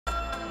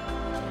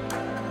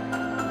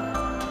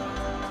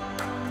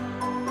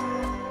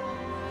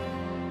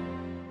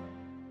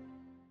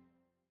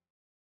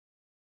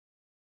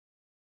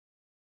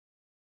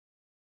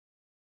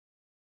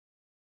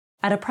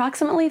At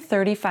approximately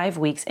 35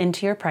 weeks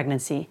into your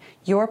pregnancy,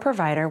 your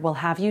provider will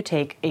have you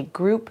take a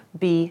Group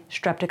B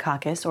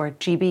Streptococcus or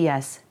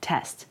GBS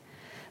test.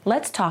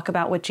 Let's talk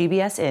about what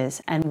GBS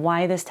is and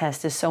why this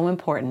test is so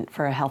important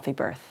for a healthy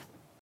birth.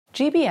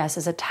 GBS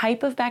is a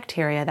type of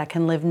bacteria that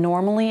can live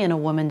normally in a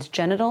woman's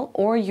genital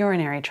or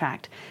urinary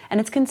tract,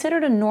 and it's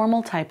considered a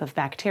normal type of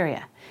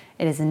bacteria.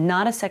 It is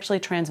not a sexually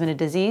transmitted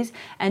disease,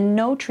 and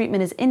no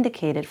treatment is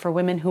indicated for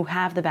women who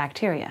have the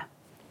bacteria.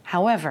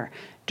 However,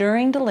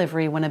 during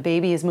delivery, when a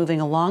baby is moving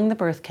along the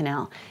birth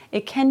canal,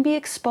 it can be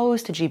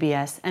exposed to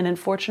GBS and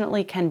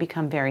unfortunately can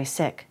become very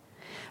sick.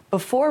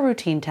 Before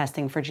routine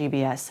testing for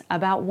GBS,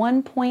 about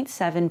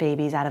 1.7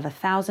 babies out of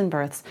 1,000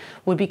 births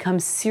would become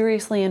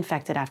seriously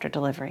infected after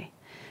delivery.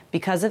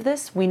 Because of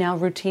this, we now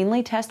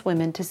routinely test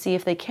women to see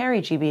if they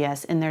carry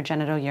GBS in their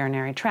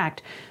genitourinary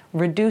tract,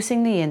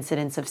 reducing the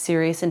incidence of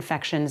serious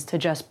infections to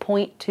just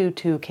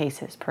 0.22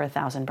 cases per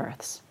 1,000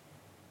 births.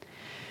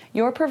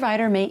 Your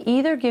provider may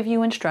either give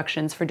you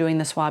instructions for doing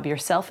the swab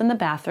yourself in the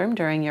bathroom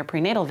during your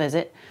prenatal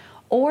visit,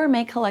 or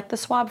may collect the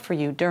swab for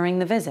you during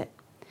the visit.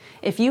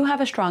 If you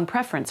have a strong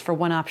preference for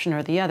one option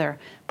or the other,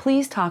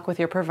 please talk with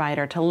your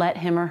provider to let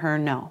him or her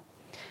know.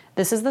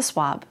 This is the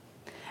swab,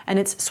 and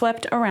it's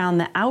swept around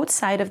the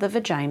outside of the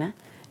vagina,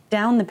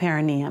 down the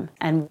perineum,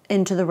 and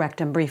into the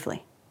rectum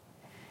briefly.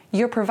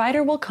 Your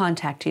provider will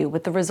contact you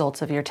with the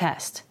results of your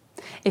test.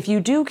 If you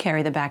do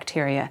carry the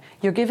bacteria,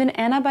 you're given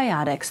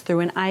antibiotics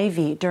through an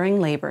IV during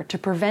labor to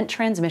prevent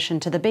transmission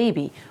to the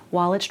baby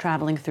while it's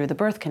traveling through the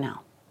birth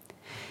canal.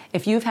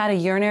 If you've had a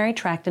urinary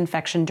tract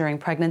infection during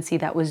pregnancy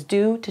that was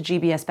due to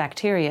GBS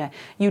bacteria,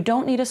 you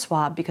don't need a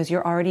swab because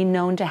you're already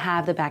known to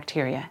have the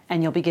bacteria,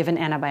 and you'll be given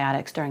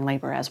antibiotics during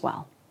labor as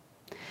well.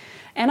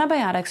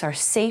 Antibiotics are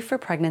safe for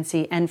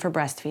pregnancy and for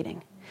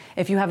breastfeeding.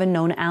 If you have a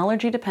known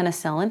allergy to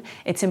penicillin,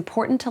 it's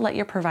important to let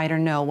your provider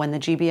know when the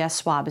GBS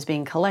swab is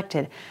being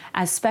collected,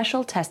 as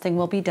special testing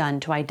will be done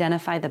to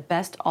identify the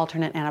best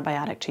alternate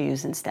antibiotic to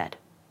use instead.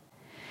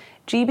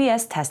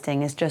 GBS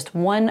testing is just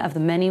one of the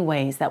many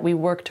ways that we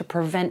work to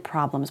prevent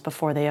problems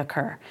before they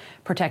occur,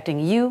 protecting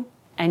you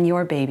and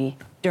your baby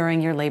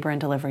during your labor and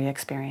delivery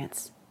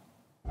experience.